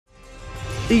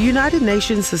The United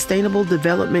Nations Sustainable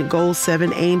Development Goal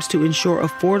 7 aims to ensure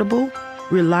affordable,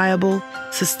 reliable,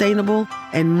 sustainable,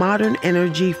 and modern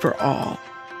energy for all.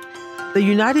 The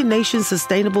United Nations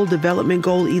Sustainable Development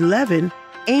Goal 11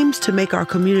 aims to make our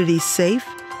communities safe,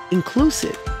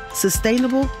 inclusive,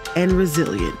 sustainable, and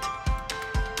resilient.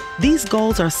 These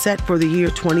goals are set for the year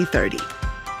 2030.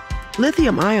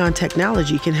 Lithium-ion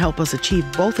technology can help us achieve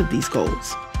both of these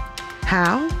goals.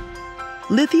 How?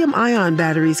 Lithium-ion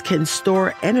batteries can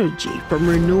store energy from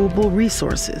renewable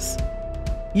resources.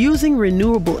 Using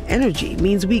renewable energy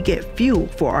means we get fuel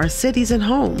for our cities and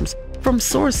homes from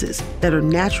sources that are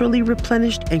naturally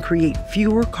replenished and create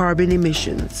fewer carbon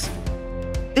emissions.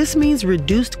 This means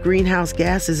reduced greenhouse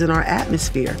gases in our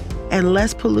atmosphere and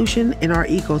less pollution in our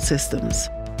ecosystems.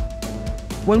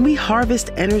 When we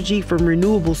harvest energy from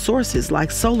renewable sources like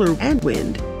solar and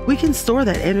wind, we can store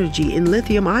that energy in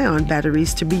lithium-ion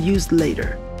batteries to be used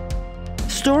later.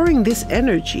 Storing this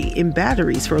energy in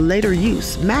batteries for later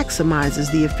use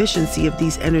maximizes the efficiency of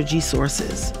these energy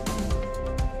sources.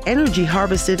 Energy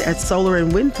harvested at solar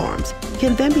and wind farms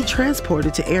can then be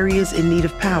transported to areas in need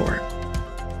of power.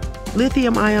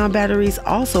 Lithium-ion batteries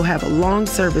also have a long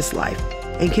service life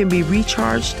and can be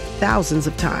recharged thousands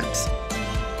of times.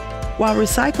 While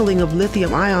recycling of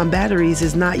lithium-ion batteries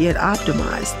is not yet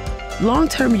optimized,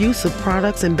 long-term use of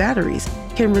products and batteries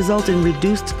can result in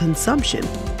reduced consumption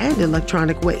and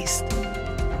electronic waste.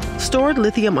 Stored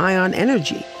lithium-ion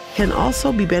energy can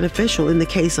also be beneficial in the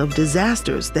case of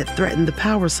disasters that threaten the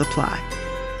power supply.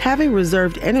 Having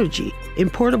reserved energy in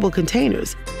portable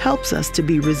containers helps us to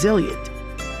be resilient,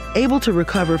 able to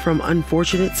recover from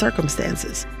unfortunate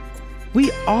circumstances.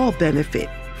 We all benefit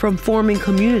from forming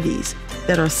communities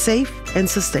that are safe and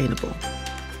sustainable.